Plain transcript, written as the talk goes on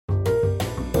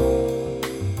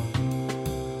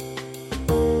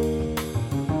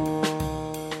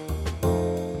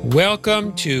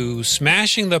Welcome to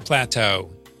Smashing the Plateau.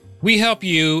 We help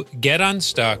you get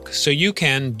unstuck so you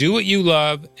can do what you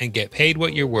love and get paid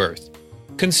what you're worth.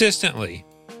 Consistently.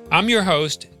 I'm your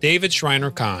host, David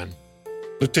Schreiner-Kahn.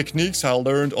 The techniques I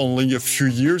learned only a few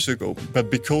years ago, but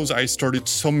because I started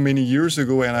so many years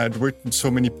ago and I had written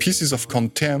so many pieces of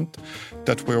content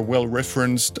that were well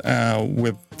referenced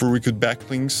with very good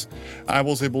backlinks, I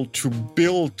was able to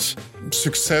build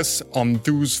success on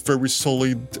those very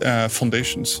solid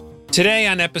foundations. Today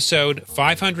on episode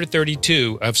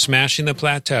 532 of Smashing the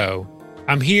Plateau,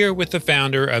 I'm here with the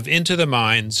founder of Into the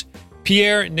Minds,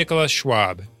 Pierre-Nicolas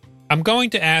Schwab. I'm going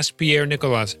to ask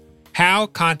Pierre-Nicolas how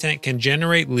content can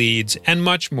generate leads and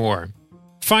much more.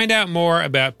 Find out more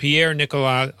about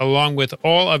Pierre-Nicolas along with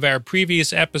all of our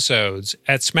previous episodes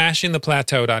at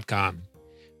smashingtheplateau.com.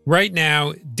 Right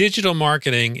now, digital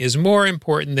marketing is more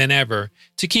important than ever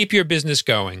to keep your business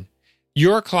going.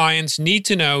 Your clients need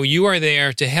to know you are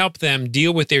there to help them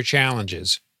deal with their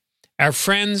challenges. Our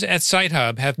friends at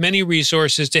SiteHub have many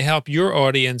resources to help your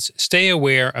audience stay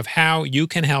aware of how you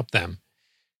can help them.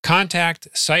 Contact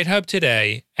SiteHub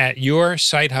today at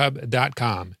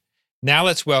yoursitehub.com. Now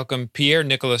let's welcome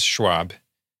Pierre-Nicolas Schwab.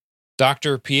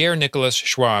 Dr. Pierre-Nicolas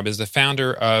Schwab is the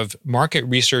founder of market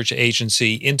research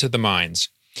agency Into the Minds.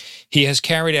 He has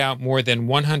carried out more than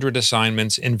 100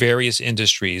 assignments in various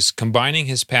industries, combining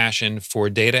his passion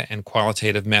for data and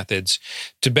qualitative methods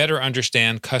to better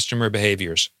understand customer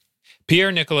behaviors.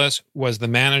 Pierre-Nicolas was the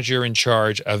manager in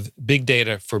charge of big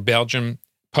data for Belgium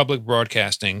Public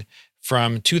Broadcasting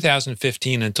from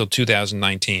 2015 until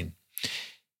 2019.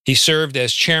 He served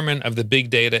as chairman of the Big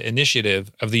Data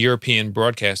Initiative of the European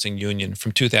Broadcasting Union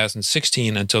from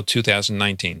 2016 until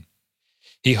 2019.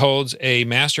 He holds a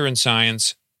Master in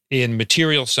Science in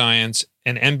Material Science,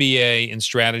 an MBA in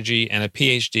Strategy, and a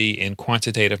PhD in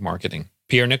Quantitative Marketing.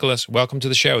 Pierre-Nicolas, welcome to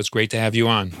the show. It's great to have you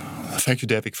on. Thank you,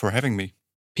 David, for having me.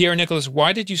 Pierre-Nicolas,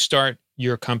 why did you start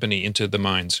your company Into the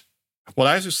Minds? Well,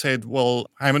 as you said,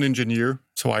 I'm an engineer,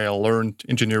 so I learned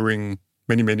engineering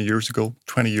many years ago,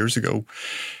 20 years ago.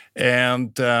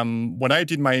 And when I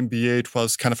did my MBA, it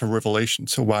was kind of a revelation.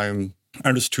 So I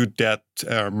understood that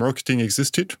marketing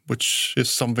existed, which is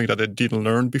something that I didn't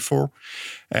learn before.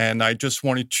 And I just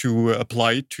wanted to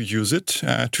apply it, to use it,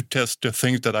 to test the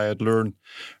things that I had learned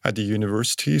at the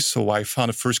university. So I found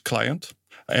a first client.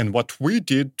 And what we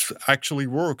did actually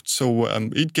worked. So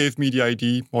it gave me the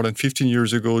idea more than 15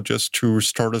 years ago just to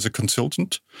start as a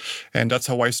consultant. And that's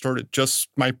how I started. Just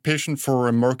my passion for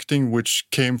marketing, which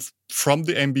came from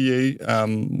the MBA,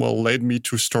 led me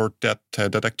to start that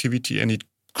activity. And it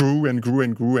grew and grew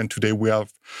and grew. And today we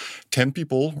have 10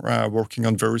 people working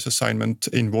on various assignments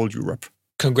in whole Europe.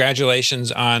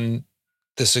 Congratulations on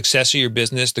the success of your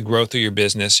business, the growth of your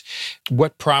business.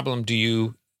 What problem do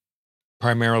you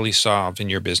primarily solve in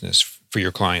your business for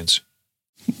your clients?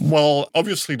 Well,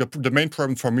 obviously, the main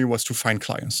problem for me was to find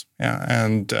clients. Yeah.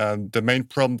 And the main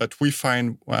problem that we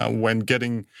find when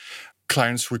getting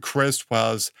clients' requests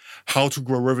was how to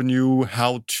grow revenue,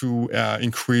 how to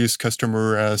increase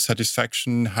customer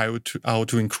satisfaction, how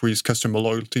to increase customer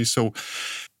loyalty. So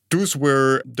those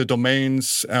were the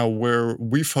domains where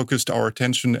we focused our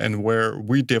attention and where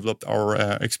we developed our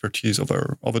expertise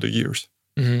over the years.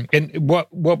 Mm-hmm. And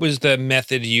what was the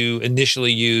method you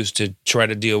initially used to try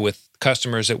to deal with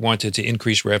customers that wanted to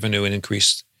increase revenue and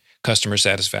increase customer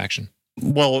satisfaction?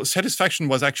 Well, satisfaction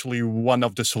was actually one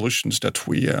of the solutions that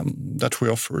we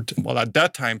offered. Well, at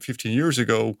that time, 15 years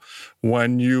ago,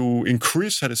 when you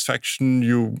increase satisfaction,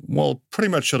 you pretty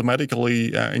much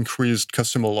automatically increased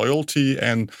customer loyalty.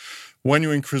 And when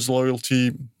you increase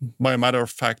loyalty, by a matter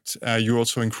of fact, you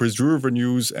also increase your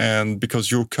revenues, and because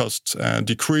your costs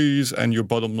decrease and your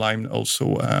bottom line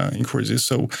also increases.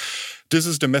 So this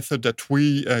is the method that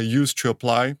we used to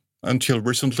apply until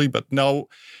recently, but now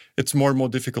it's more and more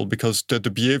difficult because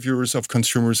the behaviors of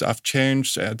consumers have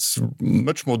changed. It's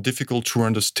much more difficult to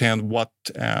understand what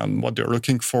they're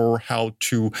looking for, how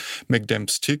to make them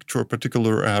stick to a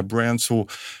particular brand. So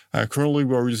currently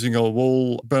we're using a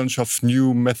whole bunch of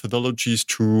new methodologies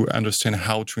to understand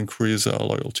how to increase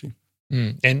loyalty.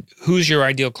 And who's your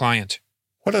ideal client?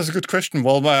 Well, that's a good question.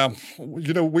 Well,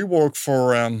 we work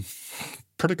for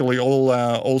particularly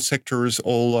all sectors,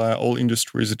 all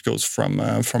industries. It goes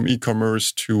from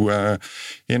e-commerce to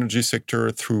energy sector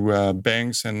through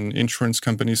banks and insurance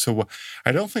companies. So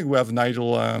I don't think we have an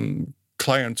ideal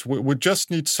client. We just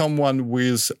need someone who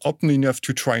is open enough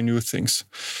to try new things.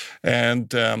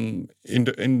 And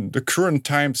in the current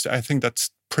times, I think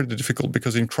that's pretty difficult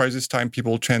because in crisis time,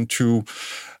 people tend to,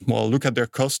 look at their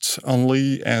costs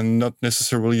only and not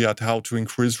necessarily at how to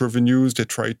increase revenues. They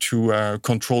try to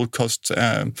control costs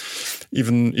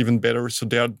even better. So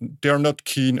they are not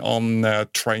keen on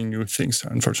trying new things,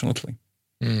 unfortunately.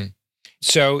 Mm.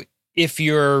 So if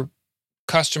your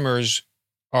customers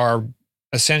are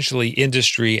essentially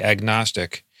industry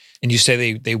agnostic, and you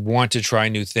say they want to try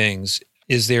new things,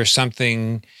 is there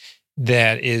something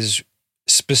that is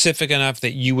specific enough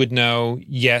that you would know,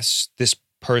 yes, this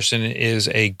person is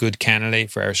a good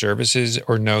candidate for our services,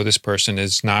 or no, this person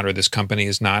is not, or this company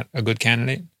is not a good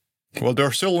candidate? Well, there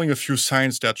are certainly a few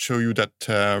signs that show you that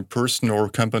person or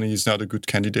company is not a good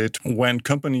candidate. When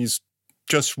companies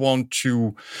just want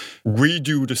to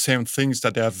redo the same things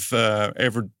that they have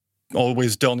ever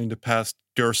always done in the past,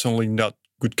 they're certainly not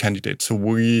good candidates. So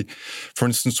for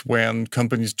instance, when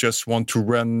companies just want to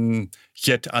run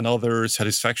yet another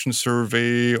satisfaction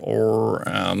survey or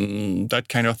that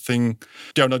kind of thing,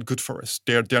 they're not good for us.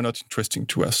 They're not interesting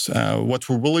to us. What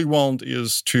we really want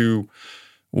is to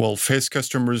face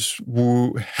customers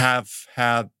who have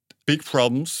had big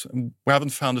problems, we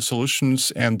haven't found the solutions,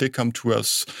 and they come to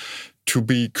us to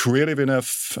be creative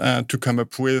enough to come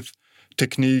up with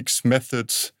techniques,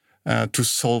 methods to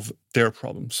solve their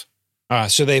problems.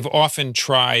 So they've often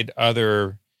tried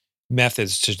other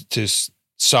methods to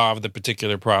solve the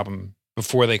particular problem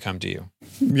before they come to you.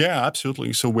 Yeah,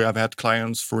 absolutely. So we have had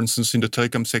clients, for instance, in the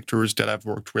telecom sectors that have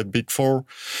worked with Big Four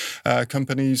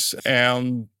companies,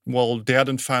 and they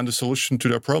hadn't found a solution to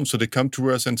their problem. So they come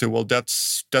to us and say,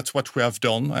 that's what we have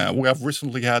done. We have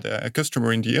recently had a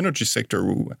customer in the energy sector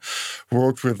who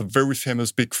worked with a very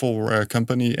famous Big Four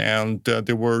company, and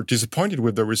they were disappointed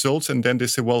with the results. And then they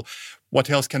say, what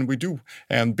else can we do?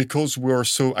 And because we are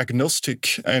so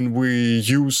agnostic and we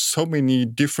use so many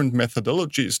different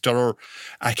methodologies that are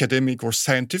academic or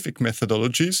scientific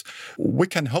methodologies, we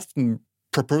can often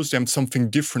propose them something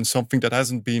different, something that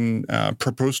hasn't been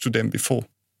proposed to them before.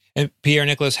 And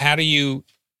Pierre-Nicolas, how do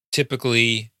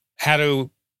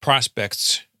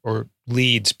prospects or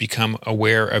leads become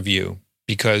aware of you?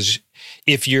 Because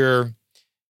if your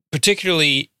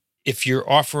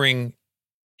offering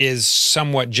is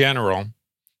somewhat general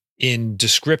in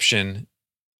description,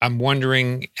 I'm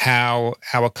wondering how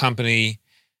a company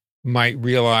might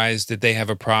realize that they have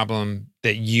a problem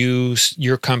that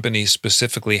your company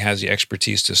specifically has the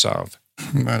expertise to solve.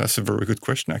 That's a very good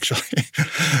question, actually.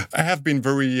 I have been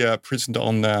very present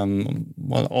on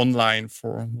online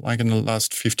for in the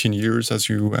last 15 years, as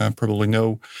you probably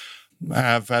know. I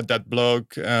have had that blog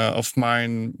of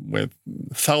mine with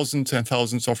thousands and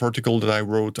thousands of articles that I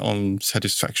wrote on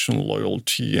satisfaction,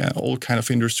 loyalty, all kind of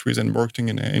industries and marketing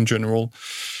in general.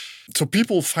 So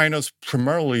people find us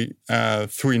primarily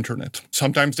through internet.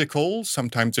 Sometimes they call,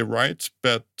 sometimes they write,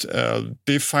 but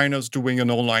they find us doing an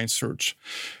online search.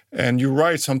 And you're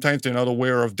right, sometimes they're not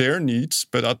aware of their needs,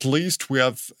 but at least we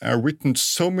have written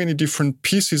so many different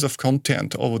pieces of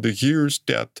content over the years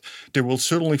that they will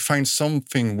certainly find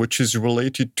something which is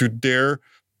related to their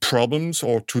problems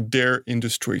or to their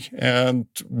industry. And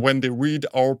when they read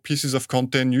our pieces of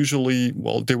content, usually,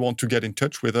 they want to get in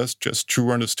touch with us just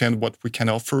to understand what we can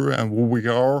offer and who we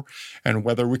are and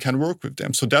whether we can work with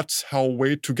them. So that's our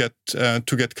way to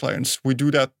get clients. We do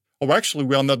that. Or actually,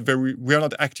 we are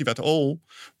not active at all.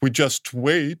 We just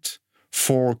wait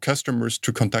for customers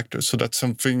to contact us. So that's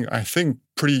something I think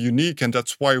pretty unique, and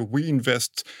that's why we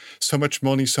invest so much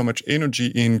money, so much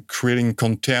energy in creating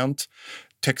content,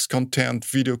 text content,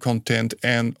 video content,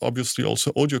 and obviously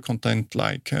also audio content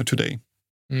like today.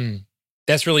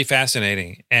 That's really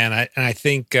fascinating. And I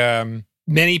think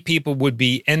many people would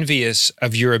be envious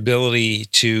of your ability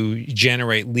to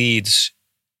generate leads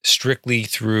strictly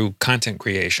through content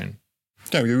creation.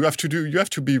 Yeah, you have to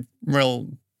be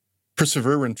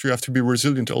perseverant. You have to be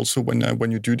resilient also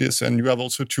when you do this, and you have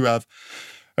also to have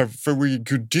a very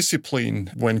good discipline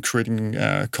when creating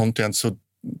content. So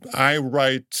I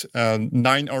write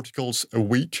 9 articles a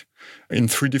week in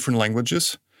 3 different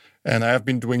languages. And I have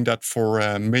been doing that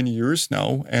for many years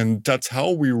now. And that's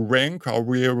how we rank, how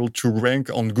we're able to rank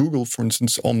on Google, for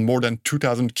instance, on more than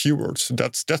 2,000 keywords.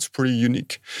 That's pretty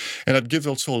unique. And that gives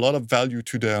also a lot of value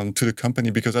to the company,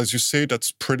 because as you say,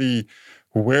 that's pretty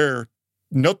rare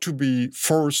not to be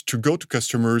forced to go to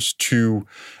customers to,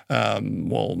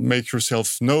 make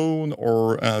yourself known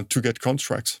or to get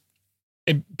contracts.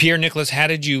 And Pierre-Nicolas, how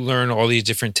did you learn all these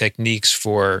different techniques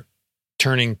for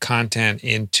turning content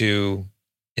into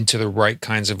the right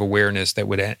kinds of awareness that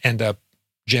would end up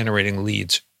generating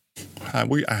leads? I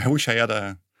wish I had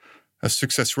a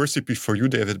success recipe for you,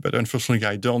 David, but unfortunately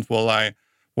I don't.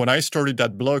 When I started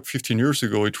that blog 15 years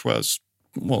ago, it was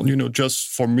just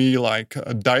for me, like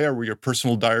a diary, a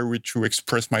personal diary to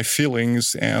express my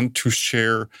feelings and to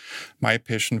share my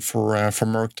passion for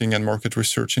marketing and market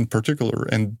research in particular.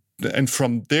 And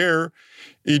from there,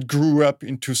 it grew up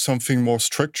into something more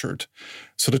structured.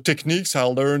 So the techniques I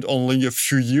learned only a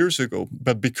few years ago,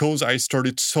 but because I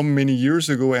started so many years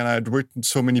ago and I had written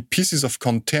so many pieces of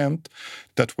content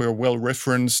that were well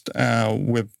referenced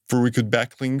with very good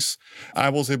backlinks, I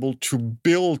was able to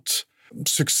build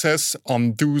success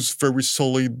on those very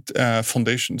solid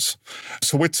foundations.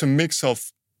 So it's a mix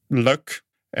of luck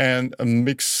and a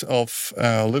mix of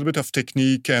a little bit of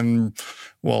technique and,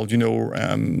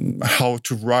 how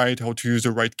to write, how to use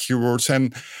the right keywords.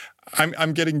 And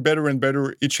I'm getting better and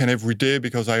better each and every day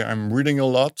because I'm reading a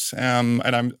lot, and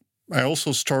I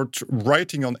also start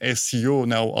writing on SEO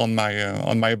now on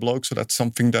my blog. So that's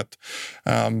something that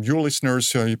your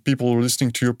listeners, people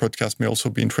listening to your podcast, may also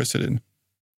be interested in.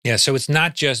 Yeah, so it's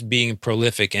not just being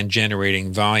prolific and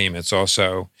generating volume. It's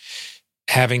also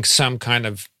having some kind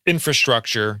of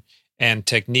infrastructure and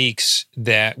techniques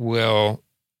that'll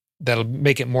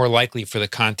make it more likely for the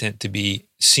content to be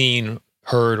seen,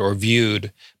 heard, or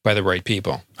viewed by the right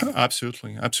people.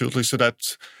 Absolutely. So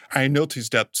that I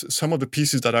noticed that some of the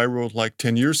pieces that I wrote like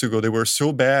 10 years ago, they were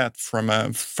so bad from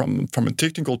a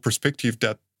technical perspective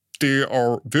that they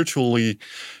are virtually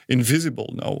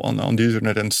invisible now on the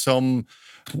internet. And some,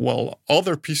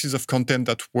 other pieces of content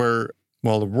that were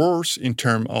worse in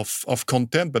terms of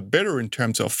content, but better in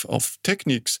terms of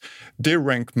techniques, they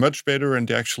rank much better and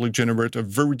they actually generate a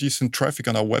very decent traffic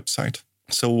on our website.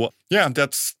 So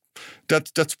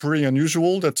that's pretty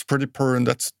unusual. That's pretty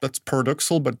that's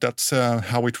paradoxical, but that's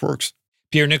how it works.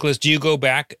 Pierre-Nicolas, do you go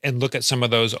back and look at some of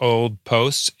those old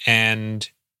posts and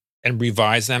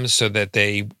revise them so that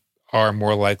they are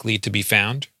more likely to be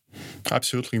found?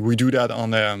 Absolutely. We do that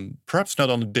on perhaps not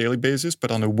on a daily basis,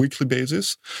 but on a weekly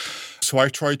basis. So I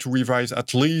try to revise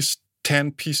at least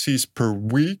 10 pieces per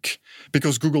week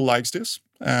because Google likes this.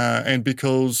 And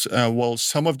because,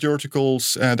 some of the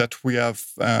articles that we have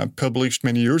published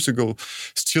many years ago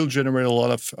still generate a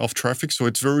lot of traffic. So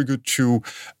it's very good to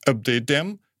update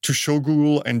them to show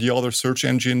Google and the other search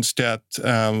engines that,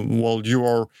 you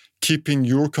are keeping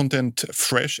your content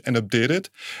fresh and updated.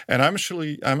 And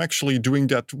I'm actually doing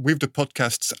that with the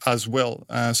podcasts as well.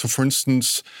 So for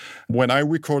instance, when I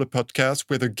record a podcast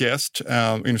with a guest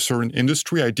in a certain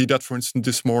industry, I did that, for instance,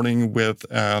 this morning with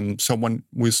someone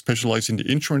who is specialized in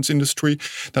the insurance industry,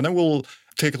 then I will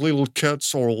take little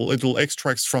cuts or little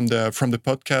extracts from the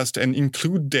podcast and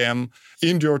include them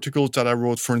in the articles that I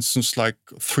wrote, for instance, like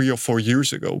 3 or 4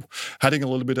 years ago, adding a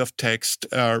little bit of text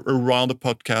around the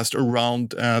podcast, around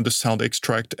the sound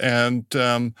extract, and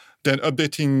then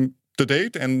updating the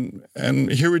date, and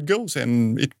here it goes,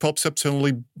 and it pops up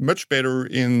suddenly much better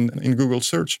in Google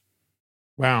search.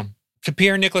 Wow. So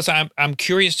Pierre-Nicolas, I'm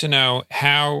curious to know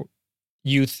how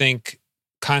you think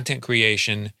content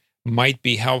creation might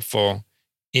be helpful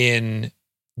in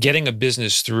getting a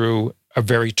business through a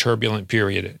very turbulent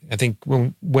period. I think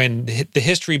when the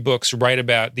history books write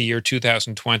about the year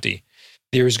 2020,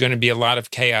 there is going to be a lot of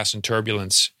chaos and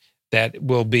turbulence that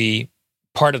will be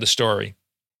part of the story.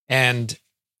 And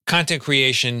content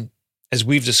creation, as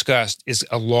we've discussed, is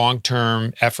a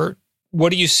long-term effort.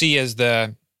 What do you see as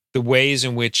the ways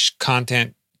in which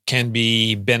content can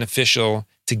be beneficial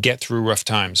to get through rough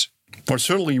times? Well,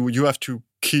 certainly you have to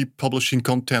keep publishing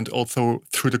content also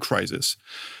through the crisis.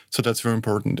 So that's very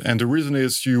important. And the reason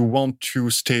is you want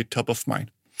to stay top of mind.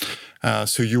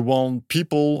 So you want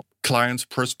people, clients,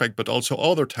 prospects, but also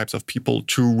other types of people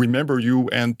to remember you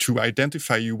and to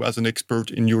identify you as an expert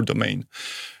in your domain.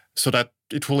 So that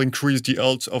it will increase the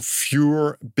odds of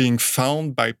you being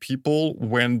found by people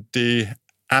when they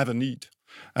have a need.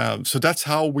 So that's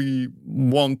how we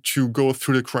want to go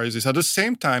through the crisis. At the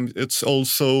same time, it's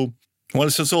also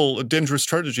a dangerous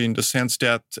strategy in the sense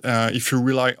that if you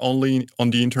rely only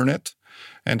on the internet,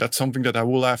 and that's something that I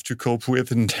will have to cope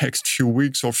with in the next few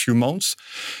weeks or few months,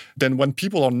 then when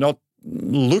people are not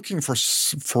looking for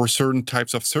certain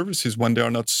types of services, when they are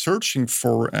not searching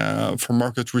for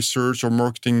market research or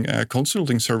marketing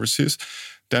consulting services,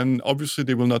 then obviously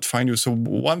they will not find you. So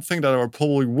one thing that I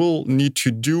probably will need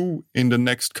to do in the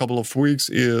next couple of weeks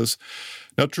is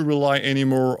not to rely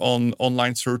anymore on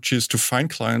online searches to find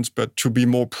clients, but to be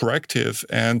more proactive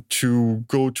and to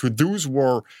go to those who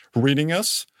are reading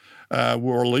us, who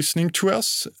are listening to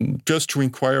us, just to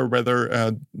inquire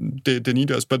whether they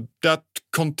need us. But that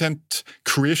content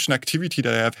creation activity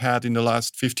that I have had in the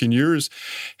last 15 years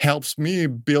helps me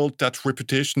build that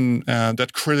reputation,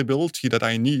 that credibility that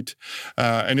I need.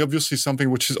 And obviously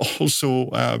something which is also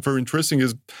very interesting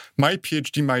is my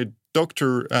PhD, my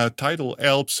doctor title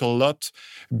helps a lot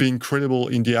being credible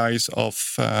in the eyes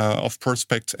of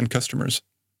prospects and customers.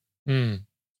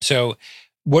 So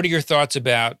what are your thoughts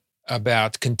about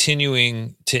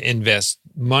continuing to invest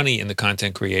money in the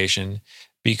content creation?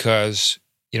 Because,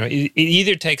 it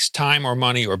either takes time or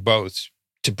money or both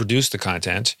to produce the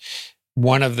content.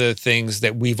 One of the things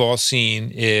that we've all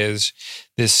seen is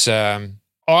this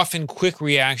often quick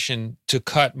reaction to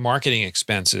cut marketing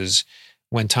expenses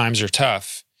when times are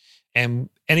tough. And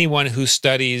anyone who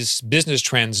studies business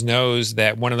trends knows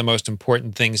that one of the most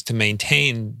important things to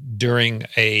maintain during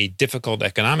a difficult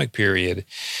economic period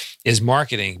is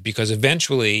marketing, because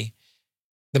eventually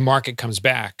the market comes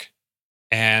back.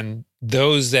 And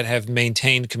those that have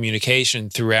maintained communication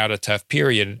throughout a tough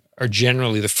period are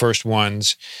generally the first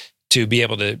ones to be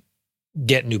able to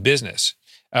get new business.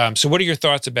 So what are your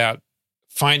thoughts about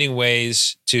finding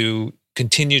ways to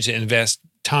continue to invest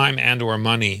time and or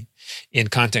money in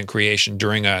content creation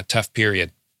during a tough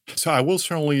period? So I will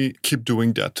certainly keep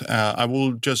doing that. I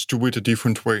will just do it a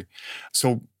different way.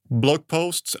 So blog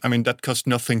posts, that costs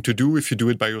nothing to do if you do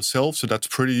it by yourself. So that's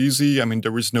pretty easy.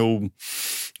 There is no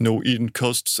hidden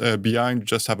costs behind. You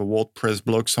just have a WordPress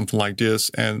blog, something like this.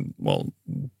 And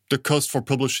the cost for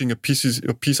publishing a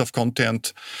piece of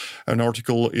content, an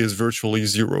article, is virtually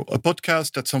zero. A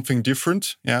podcast, that's something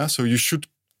different. Yeah. So you should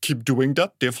keep doing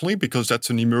that, definitely, because that's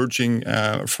an emerging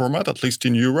format, at least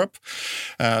in Europe.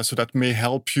 So that may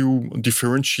help you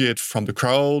differentiate from the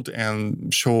crowd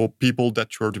and show people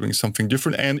that you're doing something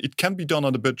different. And it can be done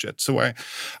on a budget. So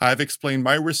I've explained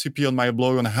my recipe on my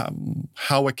blog on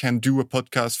how I can do a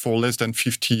podcast for less than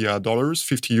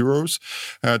 €50.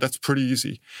 That's pretty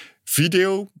easy.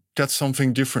 Video, that's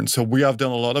something different. So we have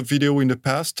done a lot of video in the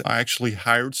past. I actually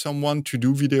hired someone to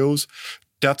do videos.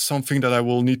 That's something that I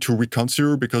will need to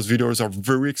reconsider, because videos are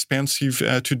very expensive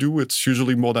to do. It's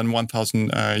usually more than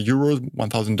 €1,000,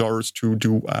 $1,000 to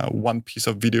do one piece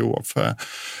of video of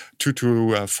 2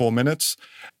 to 4 minutes.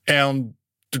 And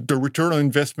the return on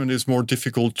investment is more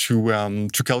difficult to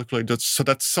calculate. So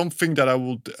that's something that I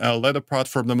will let apart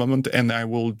for the moment, and I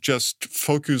will just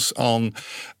focus on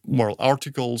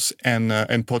articles and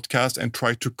podcasts, and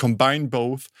try to combine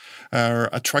both,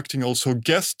 attracting also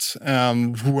guests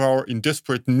who are in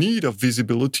desperate need of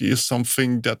visibility is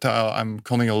something that I'm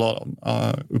counting a lot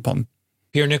upon.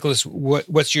 Pierre-Nicolas,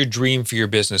 what's your dream for your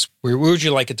business? Where would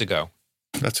you like it to go?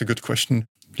 That's a good question.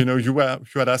 You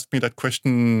had asked me that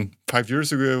question 5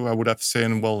 years ago. I would have said,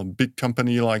 a big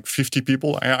company like 50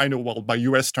 people. I know, by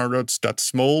US standards, that's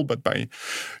small, but by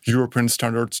European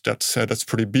standards, that's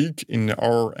pretty big in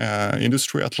our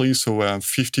industry, at least. So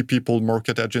 50 people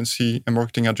marketing agency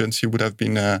would have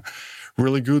been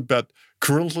really good. But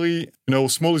currently,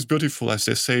 small is beautiful, as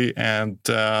they say, and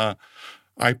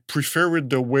I prefer it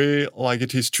the way like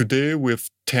it is today, with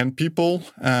 10 people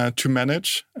to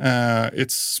manage.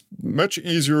 It's much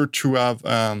easier to have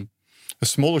a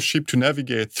smaller ship to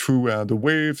navigate through the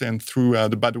waves and through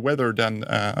the bad weather than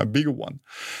a bigger one.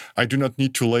 I do not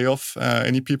need to lay off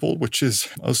any people, which is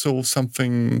also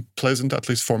something pleasant, at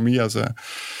least for me as a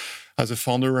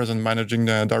founder, as a managing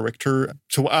director.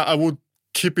 So I would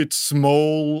keep it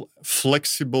small,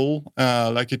 flexible,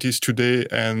 like it is today,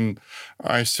 and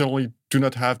I certainly do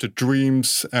not have the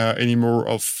dreams anymore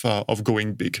of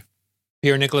going big.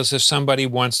 Pierre-Nicolas, if somebody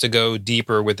wants to go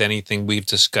deeper with anything we've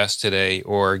discussed today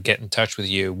or get in touch with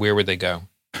you, where would they go?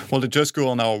 Well, they just go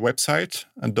on our website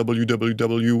at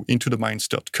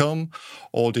www.intotheminds.com,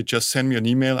 or they just send me an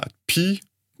email at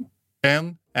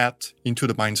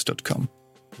pn@intotheminds.com.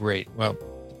 Great. Well,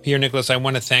 Pierre-Nicolas, I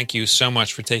want to thank you so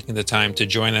much for taking the time to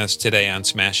join us today on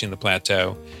Smashing the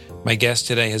Plateau. My guest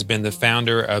today has been the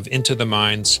founder of Into the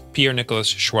Minds, Pierre-Nicolas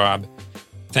Schwab.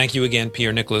 Thank you again,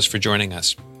 Pierre-Nicolas, for joining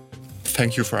us.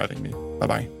 Thank you for having me.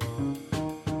 Bye-bye.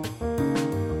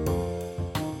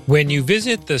 When you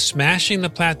visit the Smashing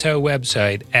the Plateau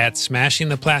website at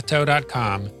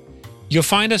smashingtheplateau.com, you'll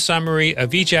find a summary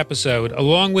of each episode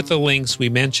along with the links we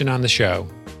mention on the show.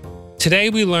 Today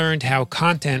we learned how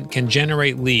content can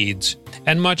generate leads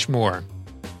and much more.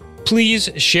 Please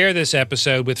share this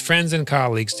episode with friends and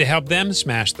colleagues to help them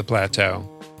smash the plateau.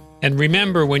 And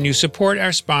remember, when you support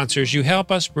our sponsors, you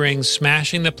help us bring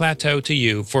Smashing the Plateau to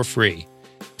you for free.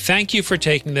 Thank you for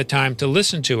taking the time to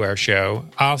listen to our show.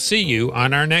 I'll see you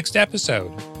on our next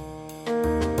episode.